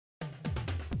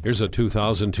Here's a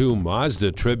 2002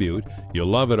 Mazda Tribute. You'll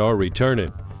love it or return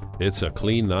it. It's a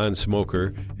clean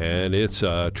non-smoker, and it's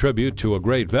a tribute to a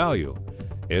great value.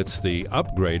 It's the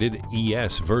upgraded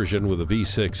ES version with a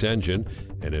V6 engine,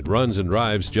 and it runs and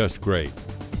drives just great.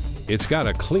 It's got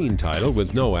a clean title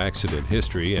with no accident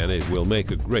history, and it will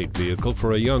make a great vehicle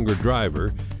for a younger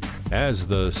driver, as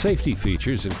the safety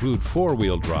features include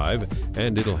four-wheel drive,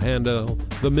 and it'll handle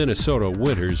the Minnesota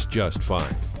winters just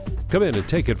fine. Come in and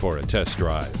take it for a test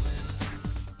drive.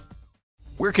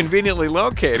 We're conveniently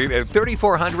located at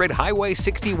 3400 Highway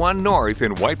 61 North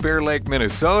in White Bear Lake,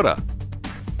 Minnesota.